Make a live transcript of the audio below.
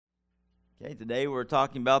Okay, today we're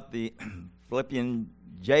talking about the Philippian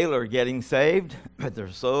jailor getting saved, but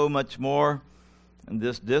there's so much more in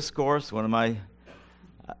this discourse. I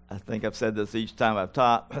think I've said this each time I've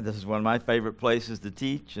taught, this is one of my favorite places to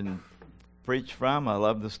teach and preach from. I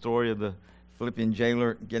love the story of the Philippian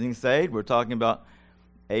jailer getting saved. We're talking about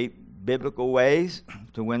 8 biblical ways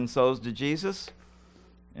to win souls to Jesus.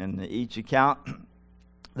 And each account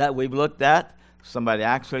that we've looked at, somebody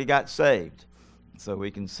actually got saved. So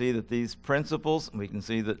we can see that these principles, we can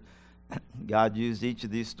see that God used each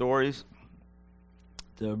of these stories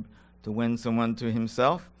to win someone to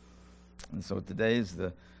himself. And so today is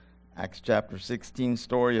the Acts chapter 16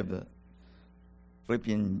 story of the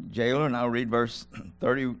Philippian jailer. And I'll read verse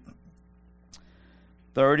 30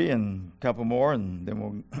 and a couple more, and then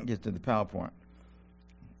we'll get to the PowerPoint.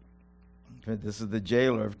 Okay, this is the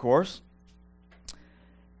jailer, of course.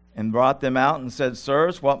 And brought them out and said,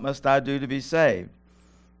 Sirs, what must I do to be saved?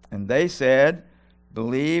 And they said,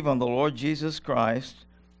 Believe on the Lord Jesus Christ,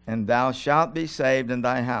 and thou shalt be saved in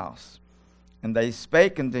thy house. And they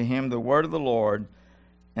spake unto him the word of the Lord,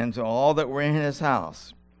 and to all that were in his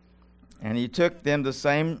house. And he took them the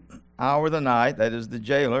same hour of the night, that is the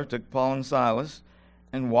jailer, took Paul and Silas,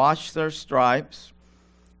 and washed their stripes,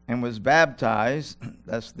 and was baptized,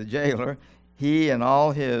 that's the jailer, he and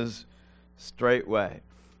all his straightway.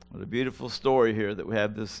 What a beautiful story here that we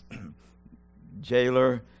have this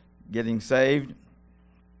jailer getting saved.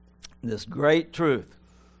 This great truth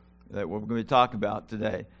that we're going to talk about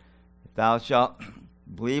today. If thou shalt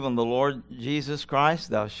believe on the Lord Jesus Christ,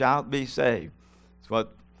 thou shalt be saved. That's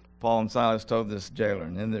what Paul and Silas told this jailer.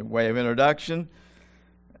 And in the way of introduction,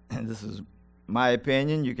 and this is my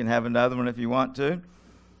opinion. You can have another one if you want to.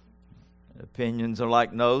 Opinions are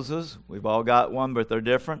like noses. We've all got one, but they're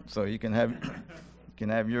different. So you can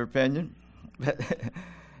have your opinion.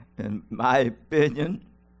 In my opinion,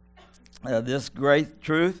 this great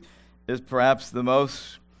truth is perhaps the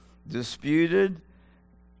most disputed,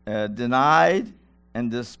 denied, and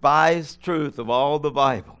despised truth of all the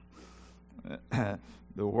Bible. The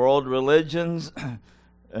world religions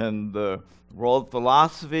and the world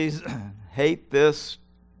philosophies hate this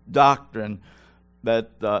doctrine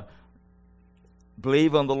that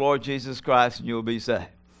believe on the Lord Jesus Christ and you'll be saved.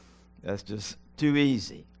 That's just too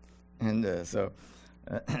easy. And so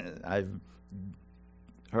I've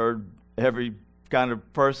heard every kind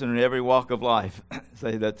of person in every walk of life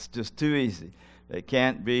say that's just too easy. It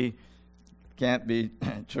can't be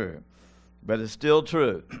true. But it's still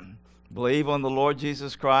true. Believe on the Lord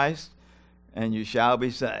Jesus Christ and you shall be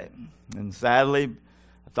saved. And sadly,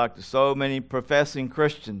 I've talked to so many professing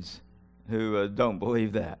Christians who don't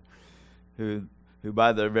believe that, who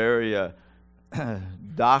by their very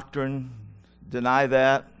doctrine deny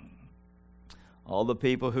that. All the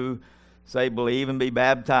people who say believe and be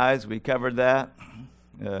baptized, we covered that.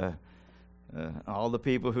 All the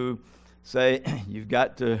people who say you've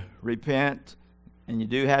got to repent, and you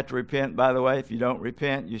do have to repent, by the way. If you don't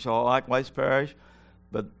repent, you shall likewise perish.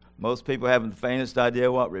 But most people haven't the faintest idea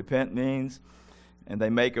what repent means, and they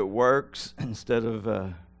make it works instead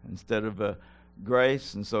of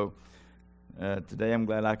grace. And so today I'm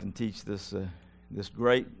glad I can teach this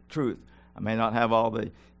great truth. I may not have all the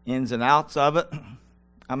ins and outs of it.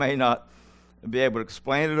 I may not be able to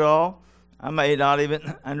explain it all. I may not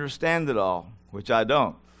even understand it all, which I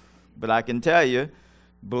don't. But I can tell you,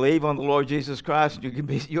 believe on the Lord Jesus Christ,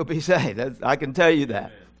 and you'll be saved. I can tell you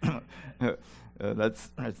that. That's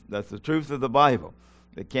the truth of the Bible.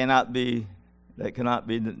 That cannot be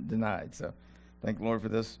denied. So, thank the Lord for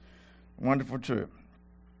this wonderful truth.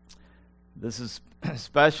 This is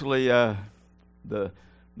especially the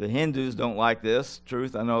Hindus don't like this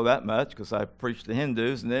truth. I know that much because I preach to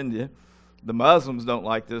Hindus in India. The Muslims don't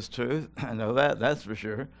like this truth. I know that's for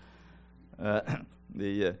sure.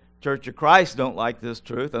 The Church of Christ don't like this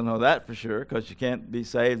truth. I know that for sure because you can't be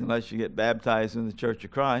saved unless you get baptized in the Church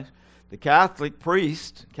of Christ. The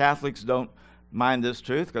Catholics don't mind this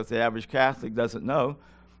truth because the average Catholic doesn't know.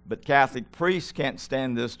 But Catholic priests can't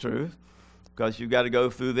stand this truth because you've got to go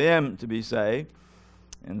through them to be saved.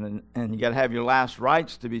 And you got to have your last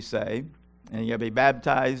rites to be saved. And you got to be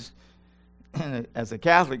baptized as a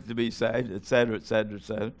Catholic to be saved, etc., etc.,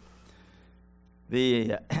 etc.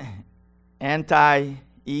 The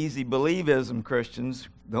anti-easy believism Christians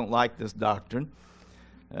don't like this doctrine.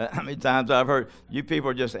 How many times I've heard, you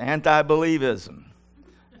people are just anti-believism.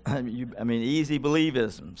 Easy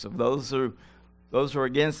believism. So those who are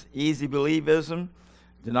against easy believism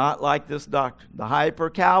do not like this doctrine. The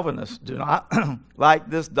hyper-Calvinists do not like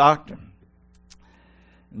this doctrine.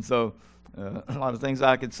 And so, a lot of things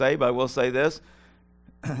I could say, but I will say this.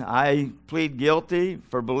 I plead guilty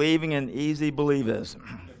for believing in easy believism.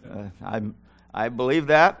 I believe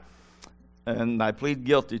that, and I plead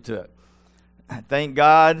guilty to it. Thank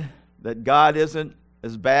God that God isn't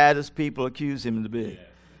as bad as people accuse him to be.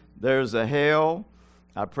 There's a hell.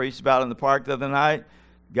 I preached about it in the park the other night.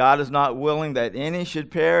 God is not willing that any should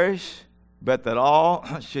perish, but that all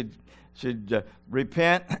should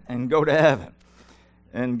repent and go to heaven.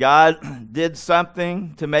 And God did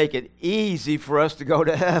something to make it easy for us to go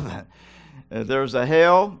to heaven. There's a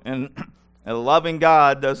hell, and a loving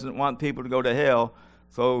God doesn't want people to go to hell.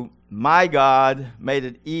 So my God made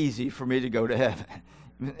it easy for me to go to heaven.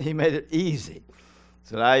 He made it easy.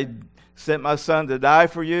 So I sent my son to die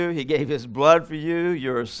for you. He gave his blood for you.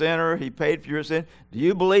 You're a sinner. He paid for your sin. Do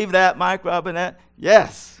you believe that, Mike Robinette?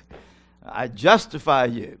 Yes. I justify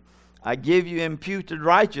you. I give you imputed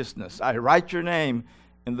righteousness. I write your name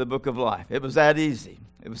in the book of life. It was that easy.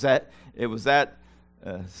 It was that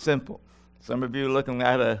simple. Some of you looking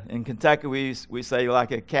at in Kentucky, we say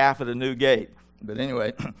like a calf at a new gate. But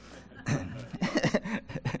anyway,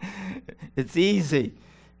 it's easy.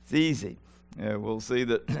 It's easy. We'll see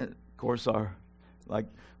that, of course, like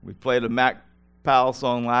we played a Mac Powell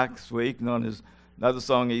song last week, and on another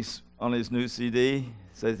song he's on his new CD,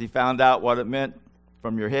 says he found out what it meant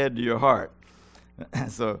from your head to your heart.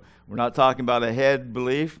 So we're not talking about a head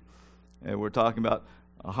belief, we're talking about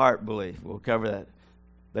a heart belief. We'll cover that.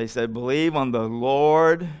 They said, believe on the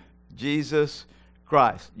Lord Jesus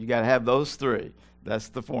Christ. You got to have those three. That's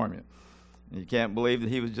the formula. You can't believe that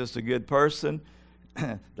he was just a good person.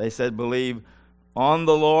 They said, believe on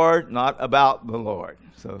the Lord, not about the Lord.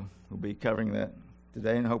 So we'll be covering that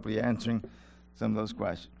today and hopefully answering some of those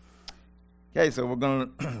questions. Okay, so we're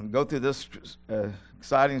going to go through this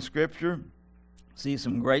exciting scripture, see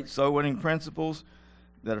some great soul-winning principles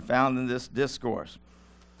that are found in this discourse.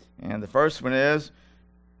 And the first one is,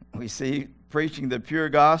 we see preaching the pure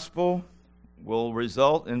gospel will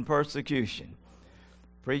result in persecution.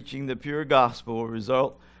 Preaching the pure gospel will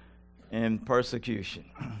result in persecution.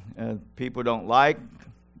 People don't like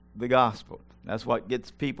the gospel. That's what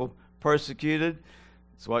gets people persecuted.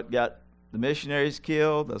 It's what got the missionaries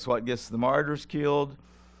killed. That's what gets the martyrs killed.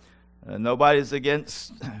 Nobody's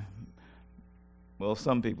against, well,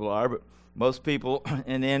 some people are, but most people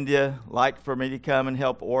in India like for me to come and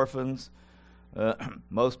help orphans.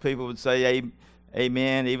 Most people would say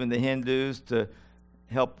amen, even the Hindus, to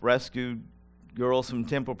help rescue girls from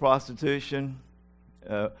temple prostitution.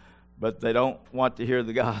 But they don't want to hear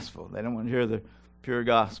the gospel. They don't want to hear the pure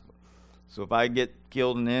gospel. So if I get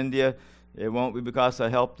killed in India, it won't be because I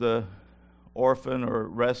helped the orphan or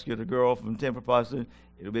rescued a girl from temple prostitution.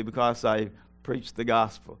 It'll be because I preached the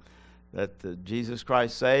gospel, that Jesus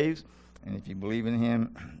Christ saves, and if you believe in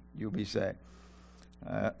him, you'll be saved.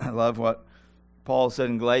 I love what Paul said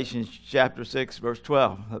in Galatians chapter 6, verse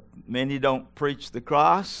 12. Many don't preach the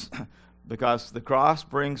cross because the cross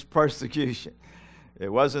brings persecution. It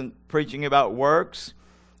wasn't preaching about works.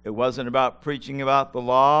 It wasn't about preaching about the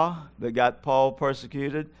law that got Paul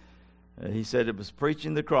persecuted. He said it was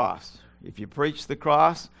preaching the cross. If you preach the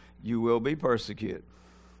cross, you will be persecuted.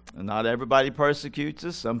 And not everybody persecutes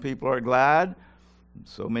us. Some people are glad.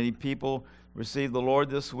 So many people received the Lord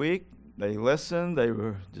this week. They listened. They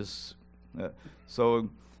were just so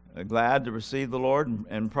glad to receive the Lord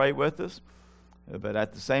and pray with us. But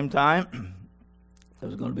at the same time,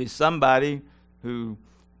 there's going to be somebody who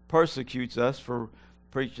persecutes us for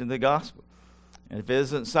preaching the gospel. And if it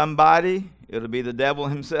isn't somebody, it'll be the devil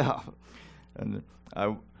himself. And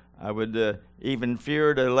I would even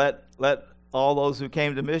fear to let all those who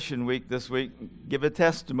came to Mission Week this week give a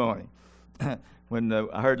testimony. When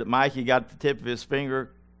I heard that Mikey got the tip of his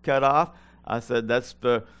finger cut off, I said, that's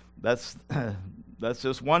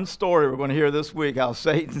just one story we're going to hear this week, how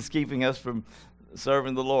Satan's keeping us from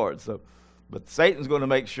serving the Lord. But Satan's going to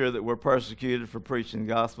make sure that we're persecuted for preaching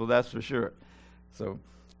the gospel, that's for sure. So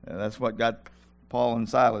that's what got Paul and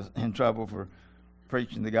Silas in trouble for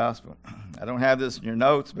preaching the gospel. I don't have this in your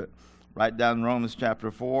notes, but write down Romans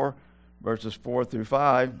chapter 4, verses 4 through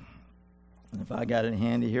 5. And if I got it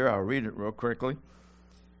handy here, I'll read it real quickly.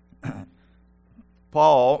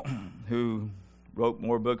 Paul, who wrote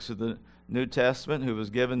more books of the New Testament, who was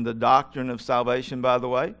given the doctrine of salvation, by the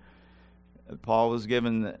way. Paul was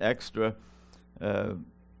given extra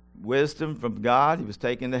wisdom from God. He was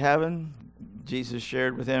taken to heaven. Jesus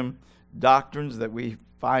shared with him doctrines that we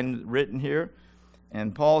find written here.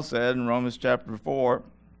 And Paul said in Romans chapter 4,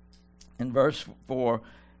 in verse 4,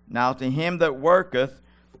 now to him that worketh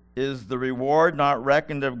is the reward not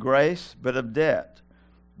reckoned of grace, but of debt.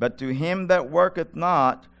 But to him that worketh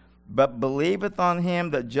not, but believeth on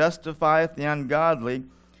him that justifieth the ungodly,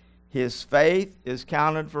 his faith is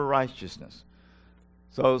counted for righteousness.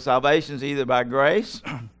 So salvation is either by grace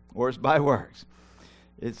or it's by works.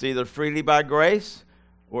 It's either freely by grace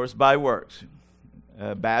or it's by works.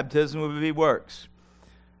 Baptism would be works.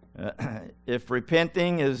 If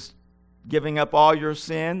repenting is giving up all your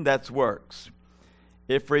sin, that's works.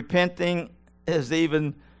 If repenting is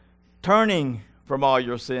even turning from all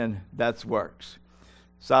your sin, that's works.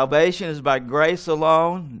 Salvation is by grace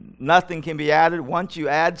alone. Nothing can be added. Once you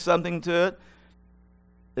add something to it,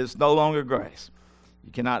 it's no longer grace.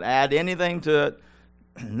 You cannot add anything to it.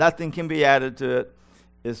 Nothing can be added to it.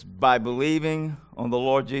 It's by believing on the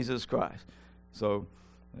Lord Jesus Christ. So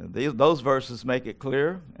those verses make it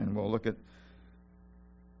clear, and we'll look at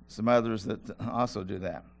some others that also do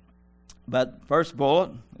that. But first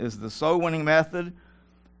bullet is the soul-winning method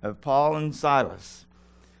of Paul and Silas.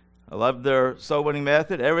 I love their soul-winning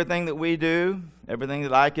method. Everything that we do, everything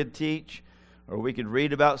that I could teach or we could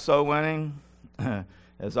read about soul-winning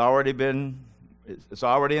has already been, it's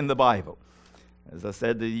already in the Bible. As I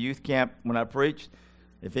said to the youth camp when I preached,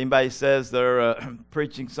 if anybody says they're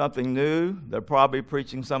preaching something new, they're probably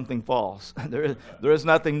preaching something false. There is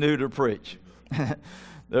nothing new to preach.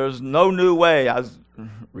 There's no new way. I was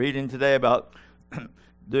reading today about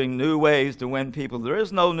doing new ways to win people. There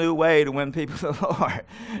is no new way to win people to the Lord.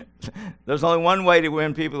 There's only one way to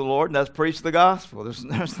win people to the Lord, and that's preach the gospel.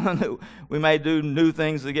 There's no new. We may do new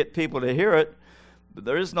things to get people to hear it, but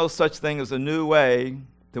there is no such thing as a new way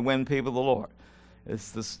to win people to the Lord.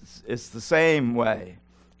 It's the same way.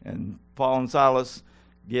 And Paul and Silas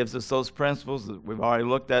gives us those principles that we've already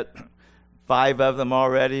looked at, 5 of them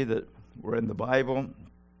already that were in the Bible,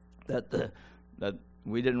 that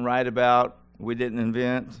we didn't write about, we didn't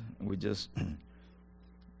invent, we just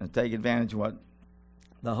take advantage of what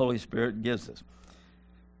the Holy Spirit gives us.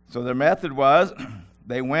 So their method was,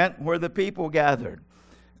 they went where the people gathered.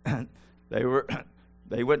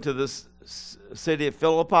 They went to the city of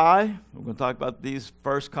Philippi. We're going to talk about these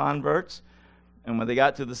first converts. And when they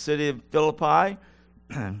got to the city of Philippi,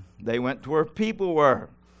 they went to where people were.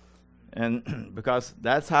 And because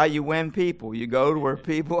that's how you win people. You go to where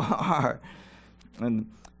people are.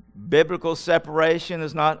 And biblical separation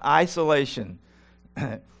is not isolation.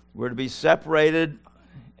 We're to be separated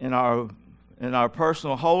in our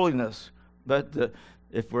personal holiness. But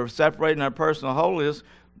if we're separated in our personal holiness,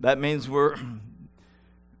 that means we're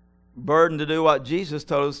burdened to do what Jesus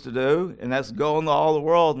told us to do, and that's go into all the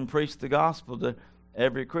world and preach the gospel to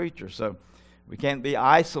every creature. So we can't be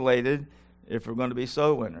isolated if we're going to be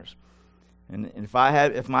soul winners. And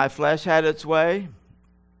if my flesh had its way,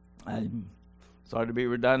 I'm sorry to be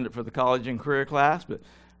redundant for the college and career class, but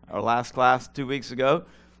our last class 2 weeks ago,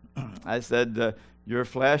 I said, your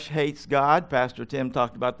flesh hates God. Pastor Tim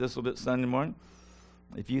talked about this a little bit Sunday morning.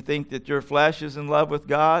 If you think that your flesh is in love with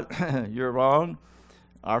God, you're wrong.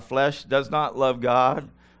 Our flesh does not love God.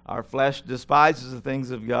 Our flesh despises the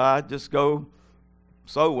things of God. Just go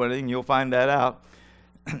soul winning, you'll find that out.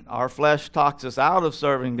 Our flesh talks us out of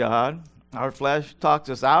serving God. Our flesh talks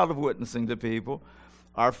us out of witnessing to people.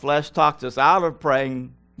 Our flesh talks us out of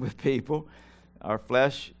praying with people. Our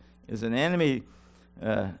flesh is an enemy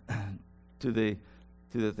to the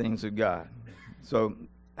things of God. So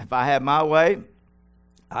if I had my way,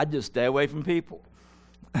 I'd just stay away from people.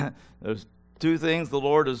 There's 2 things the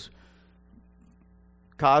Lord has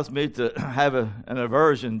caused me to have an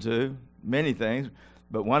aversion to, many things,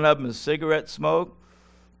 but one of them is cigarette smoke,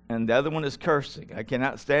 and the other one is cursing. I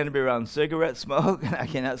cannot stand to be around cigarette smoke, and I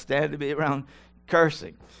cannot stand to be around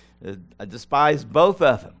cursing. I despise both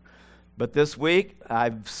of them. But this week,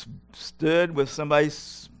 I've stood with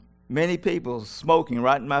many people smoking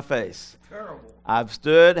right in my face. Terrible. I've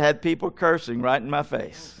stood, had people cursing right in my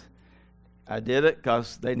face. I did it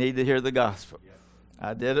because they need to hear the gospel.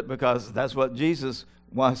 I did it because that's what Jesus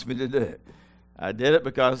wants me to do. I did it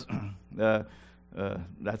because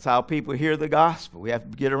that's how people hear the gospel. We have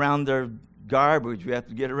to get around their garbage. We have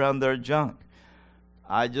to get around their junk.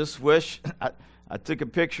 I just wish, I took a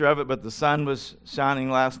picture of it, but the sun was shining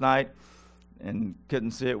last night and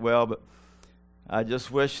couldn't see it well, but I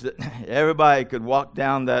just wish that everybody could walk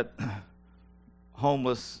down that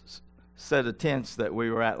homeless set of tents that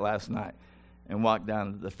we were at last night and walk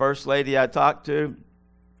down. The first lady I talked to,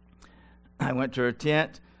 I went to her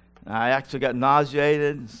tent. I actually got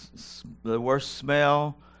nauseated, the worst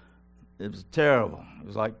smell. It was terrible. It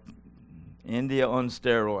was like India on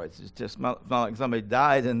steroids. It just smelled like somebody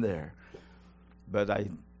died in there. But I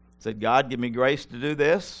said, God, give me grace to do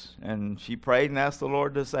this. And she prayed and asked the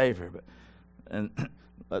Lord to save her.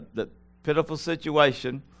 But the pitiful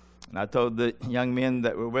situation, and I told the young men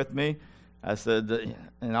that were with me, I said,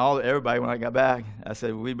 and everybody when I got back, I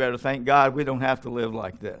said, we better thank God we don't have to live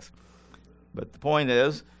like this. But the point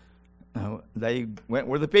is, they went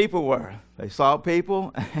where the people were. They saw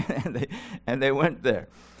people, and they went there.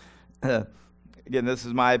 Again, this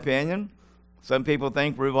is my opinion. Some people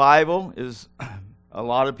think revival is a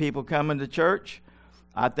lot of people coming to church.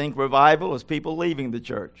 I think revival is people leaving the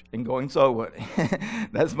church and going soul winning.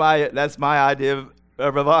 That's my idea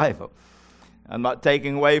of revival. I'm not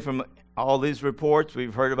taking away from all these reports.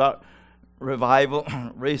 We've heard about revival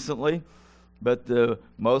recently, but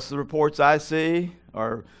most of the reports I see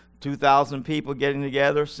are 2,000 people getting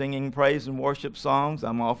together, singing praise and worship songs.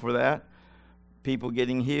 I'm all for that. People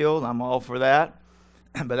getting healed. I'm all for that.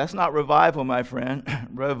 But that's not revival, my friend.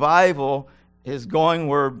 Revival is going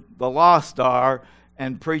where the lost are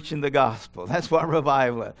and preaching the gospel. That's what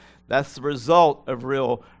revival is. That's the result of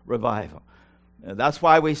real revival. That's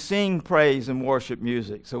why we sing praise and worship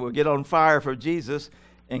music. So we'll get on fire for Jesus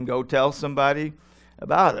and go tell somebody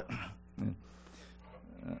about it.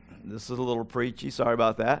 This is a little preachy. Sorry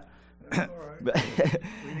about that. That's all right. But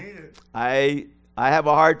We need it. I have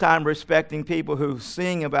a hard time respecting people who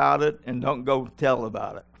sing about it and don't go tell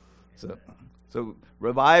about it. So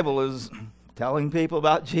revival is telling people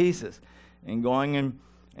about Jesus and going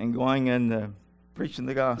and preaching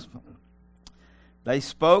the gospel. They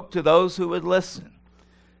spoke to those who would listen.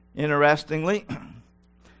 Interestingly,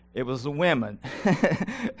 it was the women.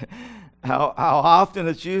 How often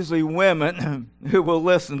it's usually women who will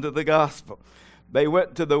listen to the gospel. They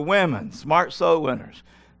went to the women, smart soul winners.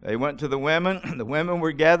 They went to the women. The women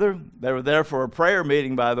were gathered. They were there for a prayer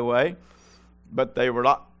meeting, by the way, but they were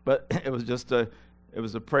not. But it was just a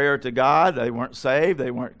prayer to God. They weren't saved.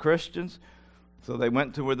 They weren't Christians. So they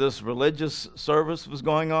went to where this religious service was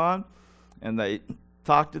going on, and they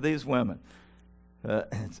talked to these women.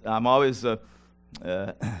 I'm always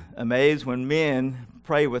amazed when men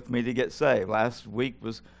pray with me to get saved. Last week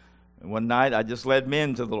was one night I just led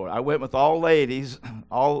men to the Lord. I went with all ladies,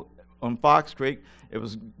 all on Fox Creek. It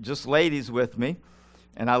was just ladies with me,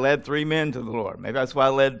 and I led 3 men to the Lord. Maybe that's why I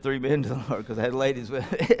led 3 men to the Lord, because I had ladies with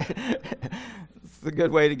me. It's a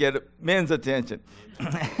good way to get men's attention.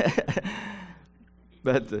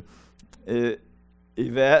 But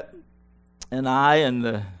Yvette and I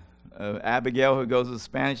and Abigail, who goes to the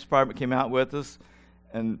Spanish department, came out with us,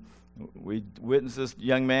 and we witnessed this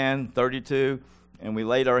young man, 32, and we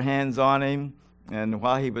laid our hands on him. And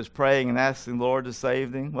while he was praying and asking the Lord to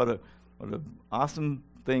save him, what an awesome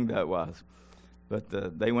thing that was.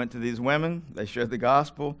 But they went to these women. They shared the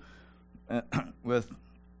gospel with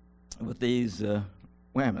these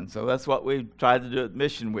women. So that's what we tried to do at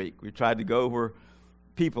Mission Week. We tried to go where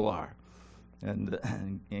people are and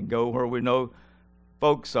go where we know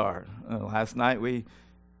folks are. Last night we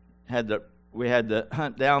had to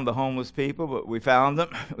hunt down the homeless people, but we found them.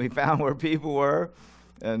 We found where people were,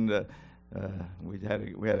 and we had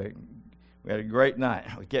a great night.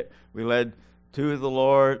 We led 2 to the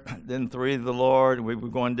Lord, then 3 to the Lord. We were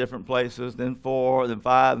going different places, then 4, then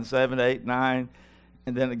 5, and 7, 8, 9,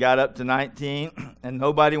 and then it got up to 19, and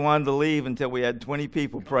nobody wanted to leave until we had 20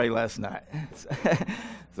 people pray last night.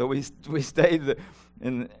 So we stayed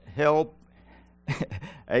in Hale,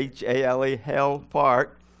 H-A-L-E, Hale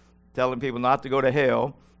Park, telling people not to go to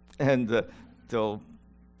hell, and till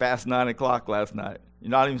past 9 o'clock last night.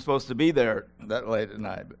 You're not even supposed to be there that late at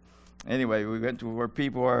night. But anyway, we went to where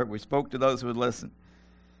people are. We spoke to those who would listen.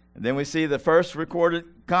 And then we see the first recorded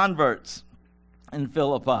converts in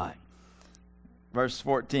Philippi. Verse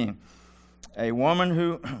 14. A woman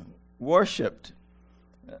who worshipped.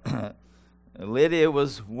 Lydia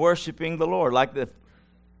was worshiping the Lord, like the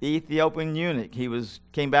Ethiopian eunuch. He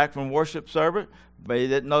came back from worship service, but he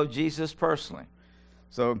didn't know Jesus personally.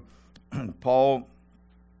 So Paul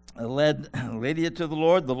led Lydia to the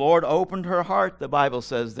Lord. The Lord opened her heart, the Bible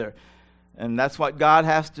says there. And that's what God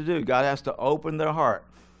has to do. God has to open their heart.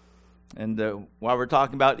 And while we're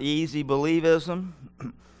talking about easy believism,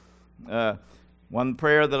 one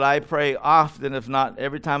prayer that I pray often, if not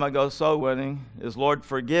every time I go soul winning, is, Lord,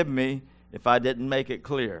 forgive me if I didn't make it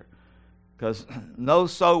clear. Because no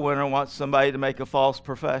soul winner wants somebody to make a false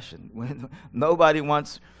profession. Nobody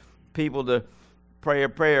wants people to pray a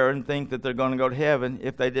prayer and think that they're going to go to heaven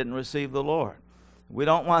if they didn't receive the Lord. We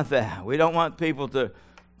don't want that. We don't want people to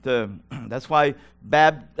that's why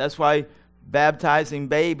baptizing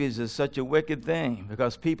babies is such a wicked thing,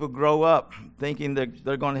 because people grow up thinking that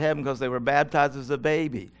they're going to heaven because they were baptized as a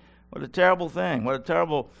baby. What a terrible thing. What a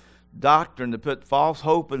terrible doctrine to put false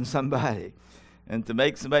hope in somebody and to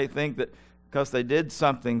make somebody think that because they did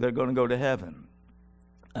something they're going to go to heaven.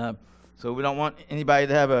 So we don't want anybody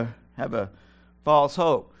to have a false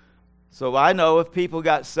hope. So I know if people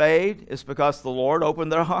got saved, it's because the Lord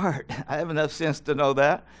opened their heart. I have enough sense to know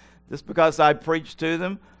that. Just because I preached to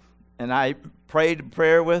them and I prayed a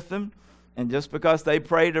prayer with them, and just because they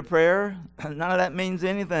prayed a prayer, none of that means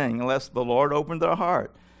anything unless the Lord opened their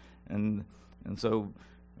heart. And so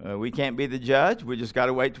we can't be the judge. We just got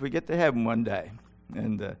to wait till we get to heaven one day.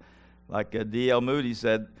 And like D.L. Moody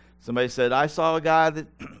said, somebody said, I saw a guy that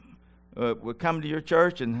would come to your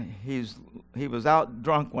church, and he was out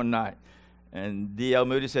drunk one night. And D.L.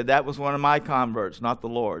 Moody said, that was one of my converts, not the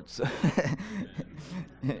Lord's.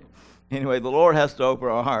 Anyway, the Lord has to open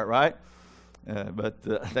our heart, right? But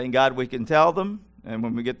thank God we can tell them, and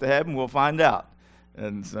when we get to heaven, we'll find out.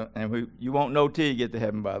 And you won't know till you get to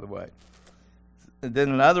heaven, by the way. And then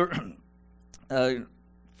another,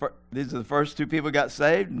 these are the first two people who got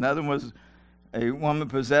saved. Another one was a woman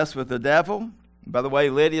possessed with the devil. By the way,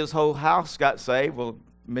 Lydia's whole house got saved. We'll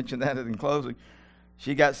mention that in closing.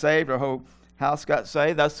 She got saved. Her whole house got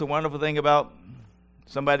saved. That's the wonderful thing about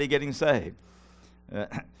somebody getting saved.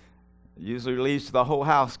 Usually leads to the whole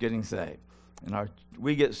house getting saved. And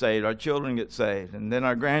we get saved, our children get saved, and then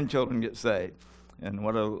our grandchildren get saved. And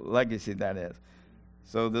what a legacy that is.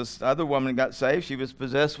 So this other woman got saved. She was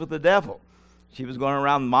possessed with the devil. She was going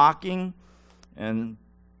around mocking, and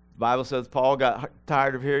the Bible says Paul got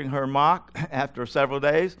tired of hearing her mock. After several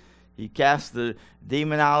days, he cast the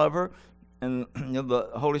demon out of her. And the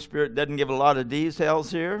Holy Spirit doesn't give a lot of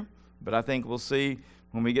details here, but I think we'll see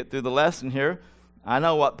when we get through the lesson here. I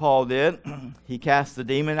know what Paul did. He cast the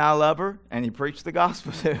demon out of her, and he preached the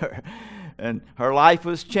gospel to her. And her life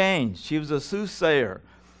was changed. She was a soothsayer.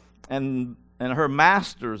 And her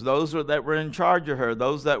masters, those that were in charge of her,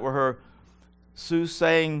 those that were her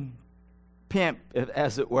soothsaying pimp,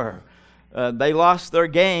 as it were, they lost their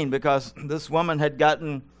gain because this woman had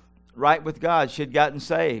gotten right with God. She had gotten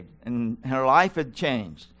saved, and her life had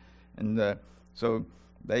changed. And so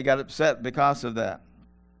they got upset because of that.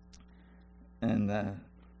 And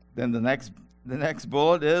then the next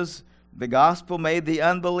bullet is the gospel made the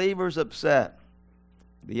unbelievers upset.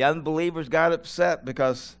 The unbelievers got upset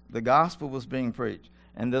because the gospel was being preached,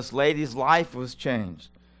 and this lady's life was changed.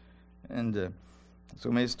 And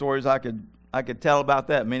so many stories I could tell about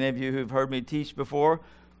that. Many of you who've heard me teach before,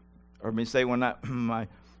 heard me say when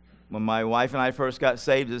my wife and I first got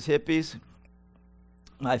saved as hippies,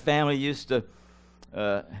 my family used to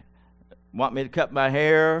want me to cut my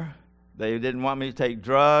hair. They didn't want me to take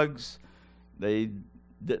drugs. They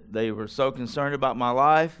were so concerned about my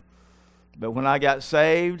life. But when I got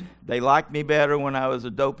saved, they liked me better when I was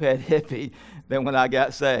a dopehead hippie than when I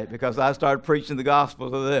got saved, because I started preaching the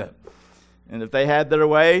gospel to them. And if they had their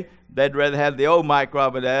way, they'd rather have the old Mike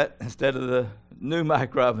Robinette instead of the new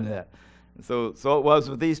Mike Robinette. So it was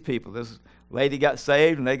with these people. This lady got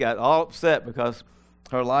saved, and they got all upset because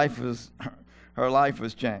her life was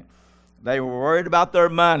changed. They were worried about their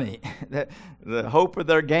money. The hope of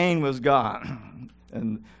their gain was gone.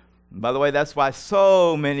 And by the way, that's why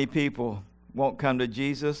so many people won't come to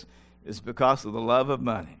Jesus. It's because of the love of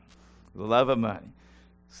money. The love of money.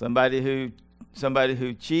 Somebody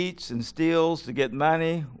who cheats and steals to get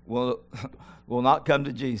money will not come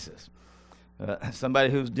to Jesus.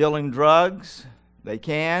 Somebody who's dealing drugs, they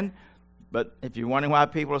can. But if you're wondering why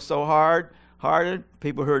people are so hard-hearted,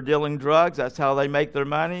 people who are dealing drugs, that's how they make their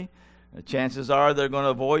money. Chances are they're going to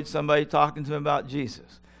avoid somebody talking to them about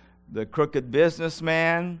Jesus. The crooked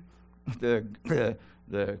businessman, the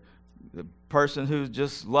person who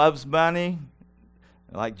just loves money,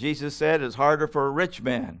 like Jesus said, is harder for a rich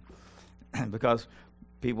man because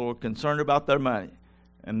people are concerned about their money.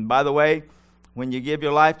 And by the way, when you give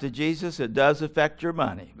your life to Jesus, it does affect your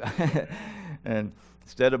money. And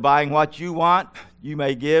instead of buying what you want, you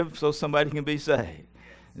may give so somebody can be saved.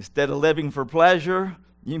 Instead of living for pleasure,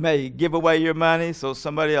 you may give away your money so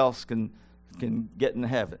somebody else can get into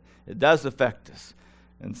heaven. It does affect us.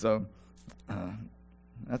 And so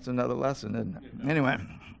that's another lesson, isn't it? Anyway,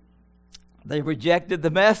 they rejected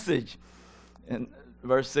the message. In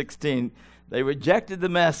verse 16, they rejected the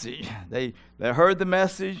message. They heard the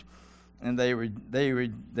message, and they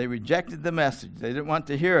rejected the message. They didn't want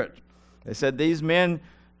to hear it. They said, these men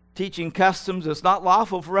teaching customs, it's not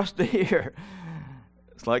lawful for us to hear.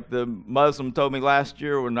 It's like the Muslim told me last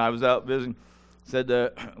year when I was out visiting. Said,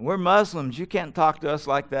 we're Muslims. You can't talk to us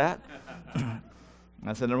like that.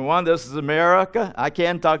 I said, number one, this is America. I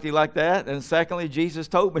can't talk to you like that. And secondly, Jesus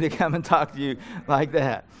told me to come and talk to you like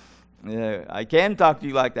that. I can talk to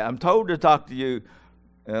you like that. I'm told to talk to you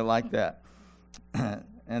like that.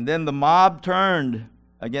 And then the mob turned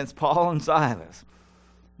against Paul and Silas.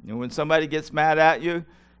 You know, when somebody gets mad at you,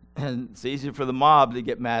 it's easy for the mob to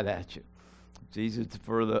get mad at you. It's easy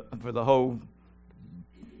for the whole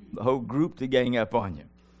group to gang up on you.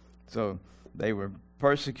 So they were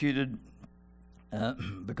persecuted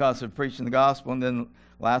because of preaching the gospel. And then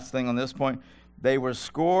last thing on this point, they were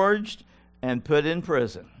scourged and put in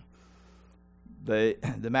prison. The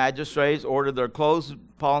magistrates ordered their clothes,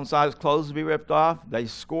 Paul and Silas' clothes, to be ripped off. They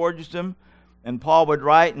scourged them. And Paul would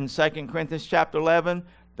write in 2 Corinthians chapter 11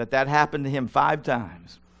 that happened to him 5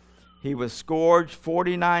 times. He was scourged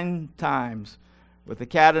 49 times with the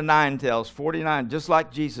cat of 9 tails, 49, just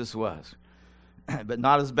like Jesus was. But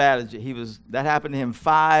not as bad as he was. That happened to him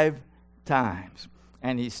 5 times.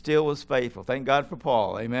 And he still was faithful. Thank God for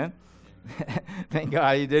Paul. Amen. Thank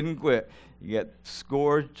God he didn't quit. He got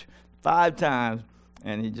scourged 5 times,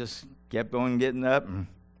 and he just kept on getting up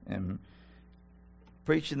and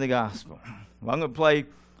preaching the gospel. Well, I'm going to play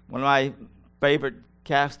one of my favorite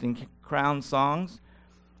Casting Crown songs.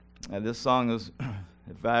 This song is,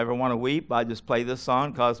 if I ever want to weep, I just play this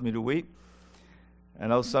song, cause me to weep. I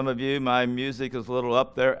know some of you, my music is a little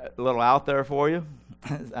out there for you.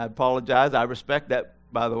 I apologize. I respect that,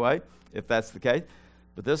 by the way, if that's the case.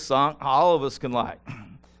 But this song, all of us can like.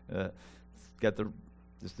 It's got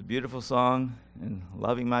just a beautiful song, and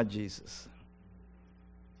loving my Jesus.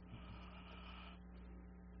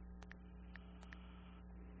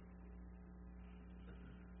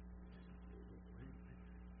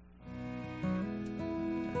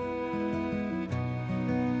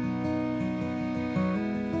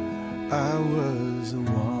 I was a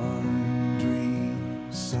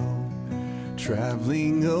wandering soul,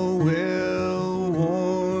 traveling a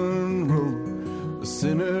well-worn road, a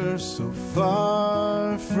sinner so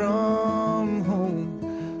far from home,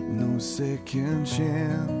 no second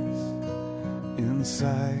chance in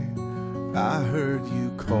sight. I heard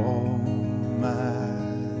you call my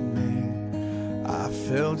name, I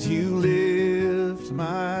felt you lift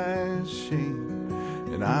my shame,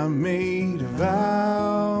 and I made a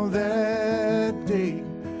vow that day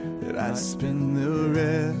that I'd spend the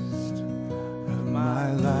rest of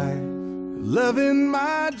my life loving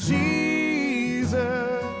my Jesus,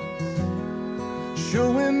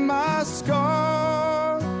 showing my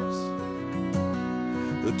scars,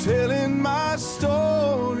 telling my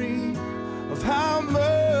story of how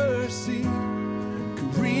mercy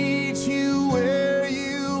can reach you where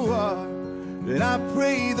you are. And I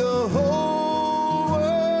pray the whole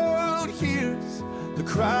world hears the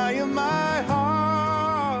cry of my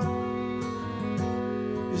heart,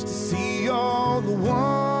 is to see all the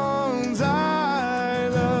ones I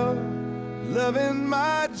love, loving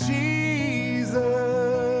my Jesus.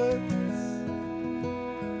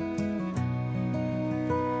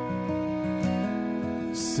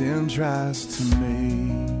 Sin tries to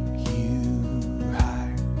make you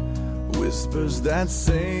hide, whispers that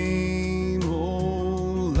same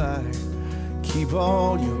old lie, keep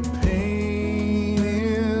all your pain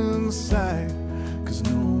inside, 'cause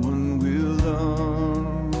no one will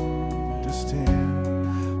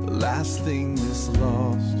understand. The last thing this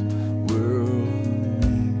lost world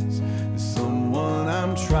needs is someone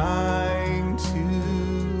I'm trying to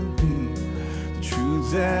be, the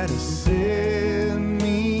truth that is set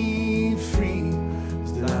me free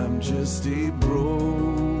is that I'm just a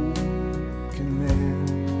broken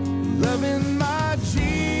man, loving my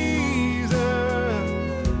Jesus,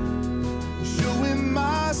 showing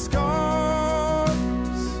my scars,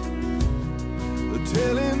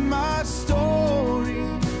 telling my story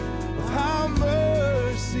of how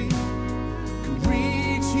mercy can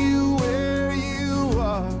reach you where you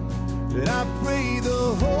are. And I pray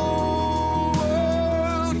the whole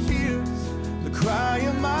world hears the cry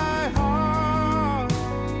of my heart,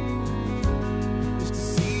 is to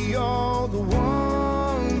see all the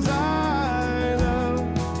ones I love,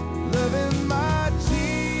 loving my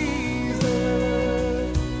Jesus.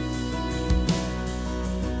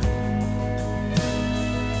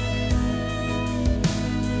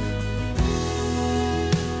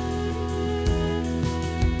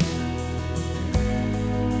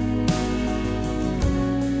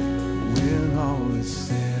 When all is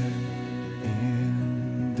said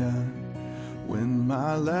and done, when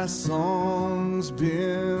my last song's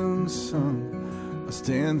been sung, I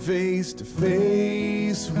stand face to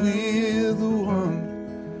face with the one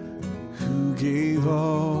who gave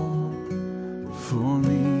all for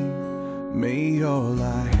me. May all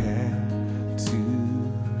I had to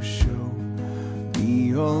show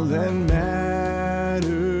be all that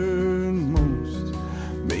mattered most,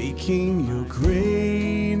 making your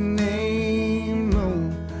great name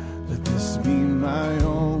known. Let this be my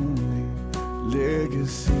only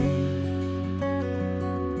legacy,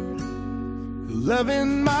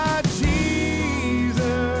 loving my Jesus,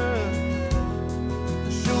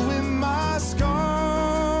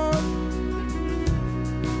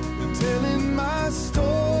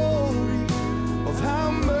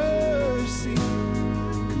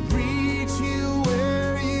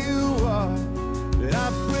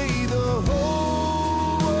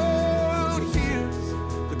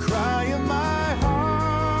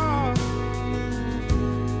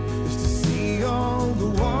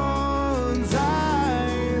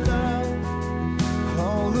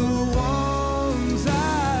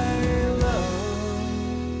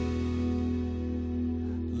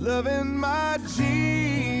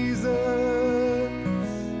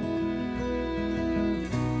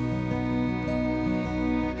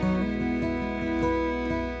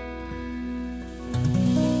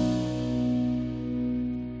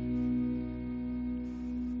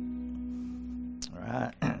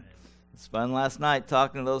 right. It's fun last night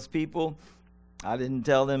talking to those people. I didn't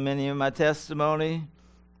tell them any of my testimony,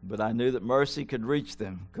 but I knew that mercy could reach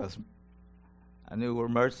them because I knew where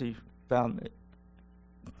mercy found me.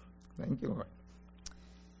 Thank you, Lord.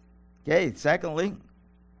 Okay, second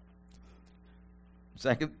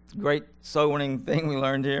great soul-winning thing we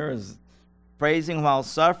learned here is praising while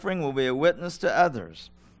suffering will be a witness to others.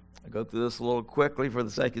 I'll go through this a little quickly for the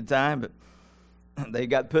sake of time, but they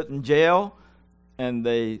got put in jail and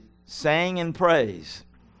they sang in praise.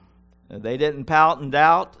 They didn't pout and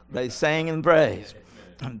doubt, they sang in praise.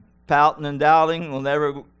 Pouting and doubting will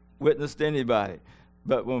never witness to anybody.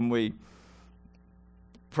 But when we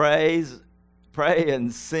pray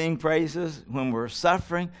and sing praises when we're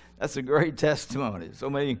suffering, that's a great testimony. So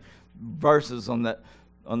many verses on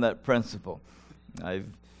that principle. I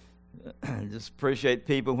just appreciate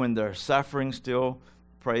people when they're suffering still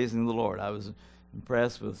praising the Lord. I was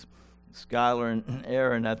impressed with Skylar and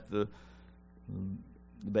Aaron at the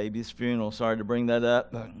baby's funeral. Sorry to bring that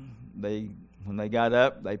up. When they got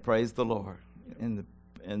up, they praised the Lord. And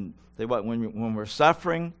when we're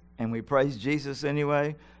suffering and we praise Jesus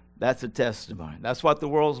anyway, that's a testimony. That's what the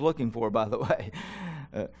world's looking for, by the way.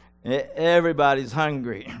 Everybody's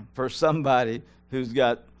hungry for somebody who's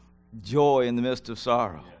got joy in the midst of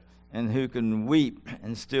sorrow and who can weep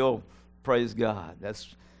and still praise God.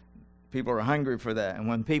 People are hungry for that. And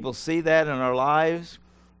when people see that in our lives,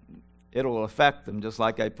 it will affect them, just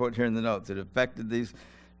like I put here in the notes. It affected these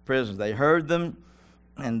prisoners. They heard them,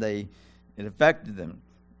 and it affected them.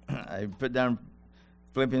 I put down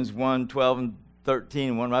Philippians 1:12 and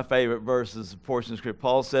 13, one of my favorite verses, a portion of Scripture.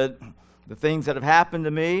 Paul said, the things that have happened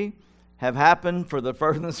to me have happened for the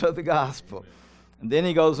furtherance of the gospel. And then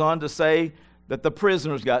he goes on to say that the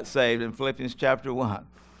prisoners got saved in Philippians chapter 1.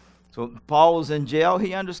 So Paul was in jail.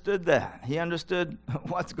 He understood that. He understood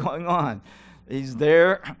what's going on. He's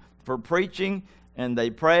there for preaching, and they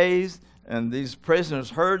praised, and these prisoners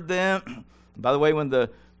heard them. By the way, when the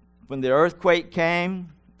earthquake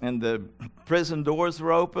came and the prison doors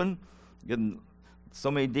were open, getting so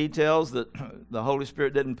many details that the Holy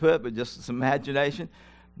Spirit didn't put, but just some imagination.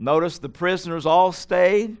 Notice the prisoners all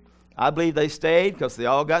stayed. I believe they stayed because they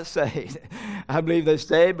all got saved. I believe they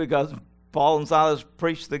stayed because Paul and Silas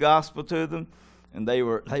preached the gospel to them, and they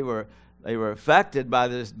were affected by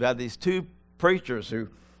these two preachers who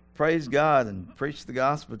praised God and preached the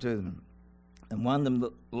gospel to them and won them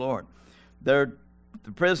the Lord. The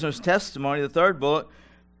prisoner's testimony, the third bullet,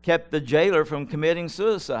 kept the jailer from committing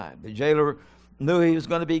suicide. The jailer knew he was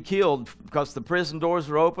going to be killed because the prison doors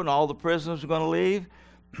were open. All the prisoners were going to leave.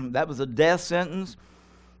 That was a death sentence.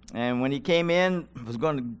 And when he came in,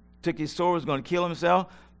 took his sword, was going to kill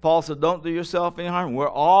himself. Paul said, don't do yourself any harm. We're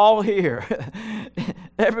all here.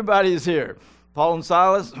 Everybody's here. Paul and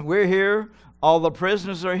Silas, we're here. All the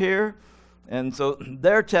prisoners are here. And so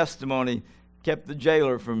their testimony kept the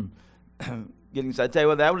jailer from getting saved. I tell you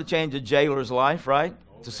what, that would have changed a jailer's life, right?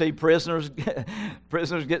 To see prisoners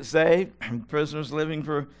get saved, prisoners living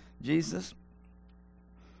for Jesus.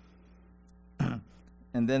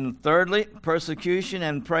 And then thirdly, persecution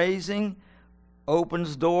and praising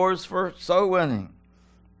opens doors for soul winning.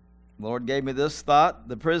 The Lord gave me this thought.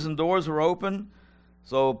 The prison doors were open,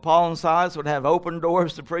 so Paul and Silas would have open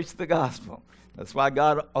doors to preach the gospel. That's why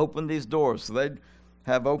God opened these doors, so they'd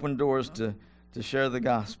have open doors to share the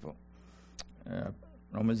gospel.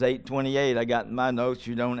 Romans 8:28, I got in my notes,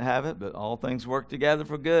 you don't have it, but all things work together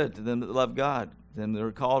for good to them that love God, to them that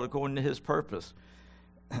are called according to his purpose.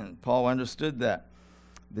 And Paul understood that.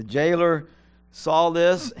 The jailer saw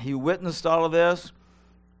this. He witnessed all of this.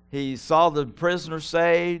 He saw the prisoner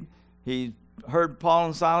saved. He heard Paul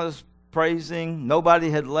and Silas praising. Nobody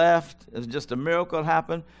had left. It was just a miracle that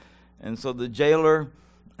happened. And so the jailer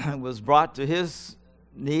was brought to his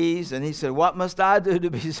knees, and he said, what must I do to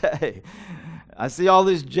be saved? I see all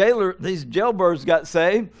these jailbirds got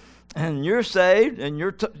saved, and you're saved, and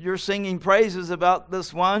you're singing praises about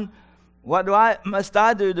this one. What must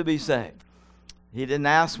I do to be saved? He didn't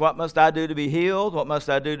ask, what must I do to be healed? What must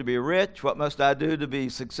I do to be rich? What must I do to be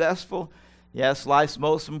successful? He asked life's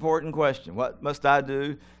most important question. What must I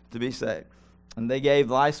do to be saved? And they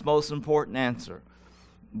gave life's most important answer.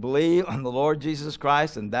 Believe on the Lord Jesus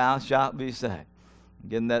Christ, and thou shalt be saved.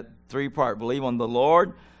 Again, that three-part. Believe on the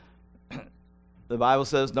Lord. The Bible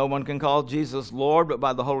says no one can call Jesus Lord but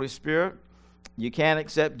by the Holy Spirit. You can't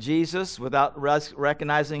accept Jesus without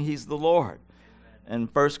recognizing he's the Lord. And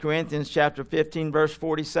 1 Corinthians chapter 15, verse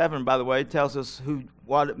 47, by the way, tells us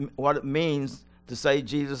what it means to say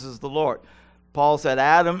Jesus is the Lord. Paul said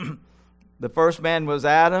Adam, the first man was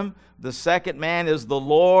Adam. The second man is the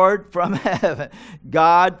Lord from heaven,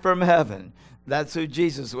 God from heaven. That's who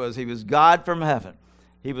Jesus was. He was God from heaven.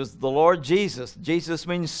 He was the Lord Jesus. Jesus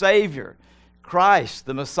means Savior. Christ,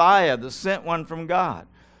 the Messiah, the sent one from God.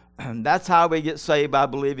 And that's how we get saved, by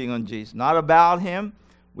believing on Jesus. Not about Him.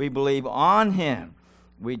 We believe on Him.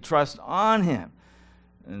 We trust on Him.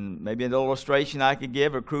 And maybe an illustration I could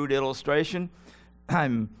give, a crude illustration.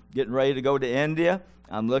 I'm getting ready to go to India.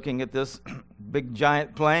 I'm looking at this big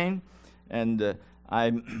giant plane, and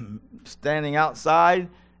I'm standing outside,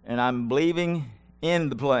 and I'm believing in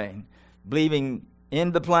the plane. Believing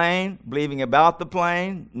in the plane, believing about the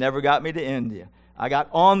plane, never got me to India. I got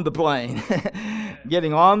on the plane.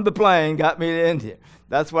 Getting on the plane got me to India.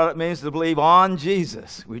 That's what it means to believe on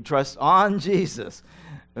Jesus. We trust on Jesus.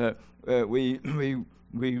 We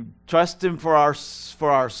trust Him for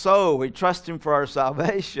our soul. We trust Him for our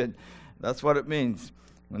salvation. That's what it means.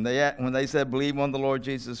 When they said believe on the Lord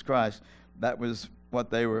Jesus Christ, that's what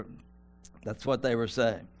they were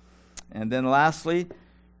saying. And then lastly,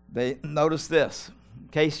 they notice this.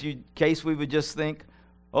 In case we would just think,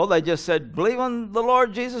 oh, they just said believe on the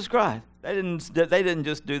Lord Jesus Christ. They didn't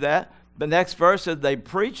just do that. The next verse says they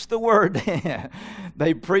preached the word to Him.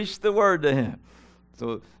 They preached the word to Him.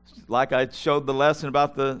 So, like I showed the lesson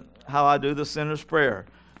about how I do the sinner's prayer.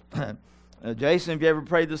 Jason, have you ever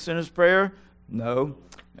prayed the sinner's prayer? No.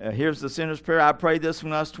 Here's the sinner's prayer. I prayed this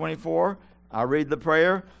when I was 24. I read the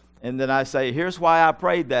prayer, and then I say, here's why I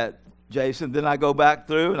prayed that, Jason. Then I go back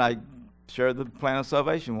through, and I share the plan of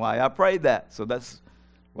salvation, why I prayed that. So that's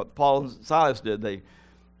what Paul and Silas did. They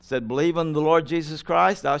said, believe on the Lord Jesus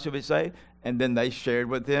Christ, thou shalt be saved. And then they shared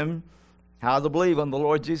with him how to believe on the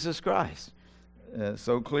Lord Jesus Christ.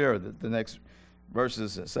 So clear that the next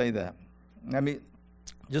verses say that. Let me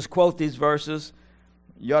just quote these verses.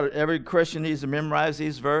 Every Christian needs to memorize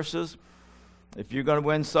these verses. If you're going to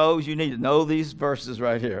win souls, you need to know these verses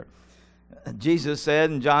right here. Jesus said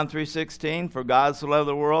in John 3:16, for God so loved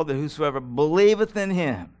the world that whosoever believeth in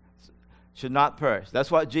Him should not perish. That's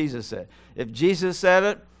what Jesus said. If Jesus said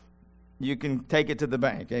it, you can take it to the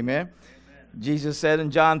bank. Amen? Jesus said in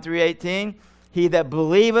John 3:18, he that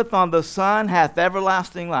believeth on the Son hath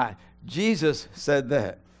everlasting life. Jesus said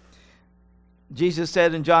that. Jesus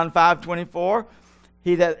said in John 5:24,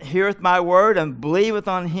 he that heareth my word and believeth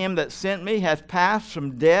on Him that sent me hath passed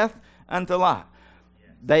from death unto life.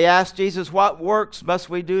 They asked Jesus, what works must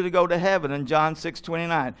we do to go to heaven? In John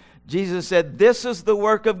 6:29, Jesus said, this is the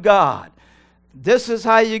work of God. This is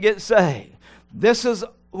how you get saved. This is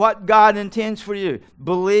what God intends for you.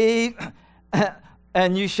 Believe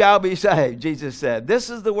and you shall be saved, Jesus said. This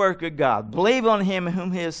is the work of God. Believe on Him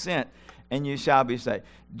whom He has sent, and you shall be saved.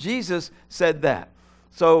 Jesus said that.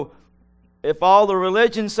 So if all the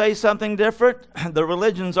religions say something different, the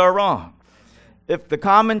religions are wrong. If the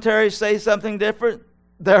commentaries say something different,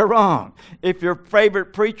 they're wrong. If your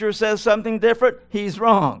favorite preacher says something different, he's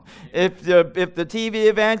wrong. If the TV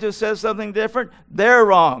evangelist says something different, they're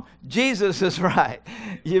wrong. Jesus is right.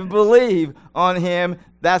 You believe on Him,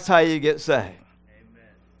 that's how you get saved.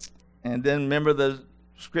 And then remember the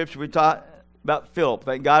scripture we taught about Philip.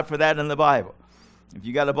 Thank God for that in the Bible. If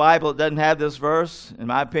you got a Bible that doesn't have this verse, in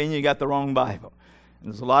my opinion, you got the wrong Bible.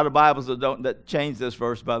 And there's a lot of Bibles that change this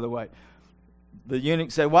verse, by the way. The eunuch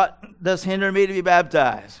said, what does hinder me to be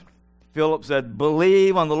baptized? Philip said,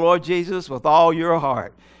 believe on the Lord Jesus with all your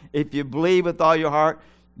heart. If you believe with all your heart,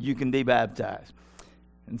 you can be baptized.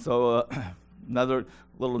 And so another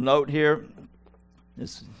little note here.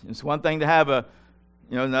 It's one thing to have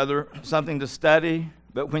another something to study,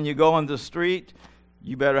 but when you go on the street,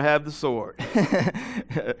 you better have the sword.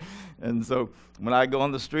 And so when I go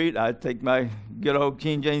on the street, I take my good old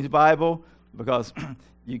King James Bible, because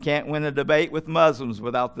you can't win a debate with Muslims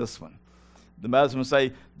without this one. The Muslims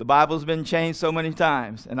say, the Bible's been changed so many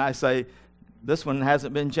times. And I say, this one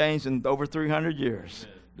hasn't been changed in over 300 years.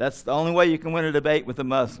 That's the only way you can win a debate with a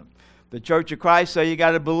Muslim. The Church of Christ say you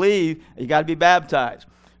got to believe, you got to be baptized.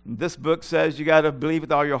 This book says you got to believe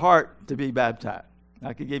with all your heart to be baptized.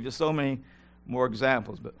 I could give you so many more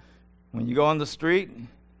examples, but when you go on the street,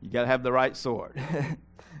 you got to have the right sword.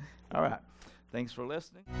 All right. Thanks for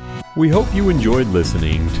listening. We hope you enjoyed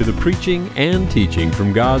listening to the preaching and teaching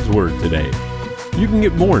from God's Word today. You can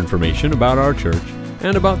get more information about our church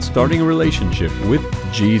and about starting a relationship with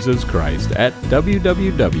Jesus Christ at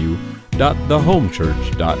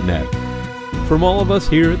www.thehomechurch.net. From all of us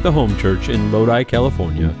here at the Home Church in Lodi,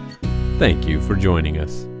 California, thank you for joining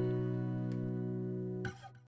us.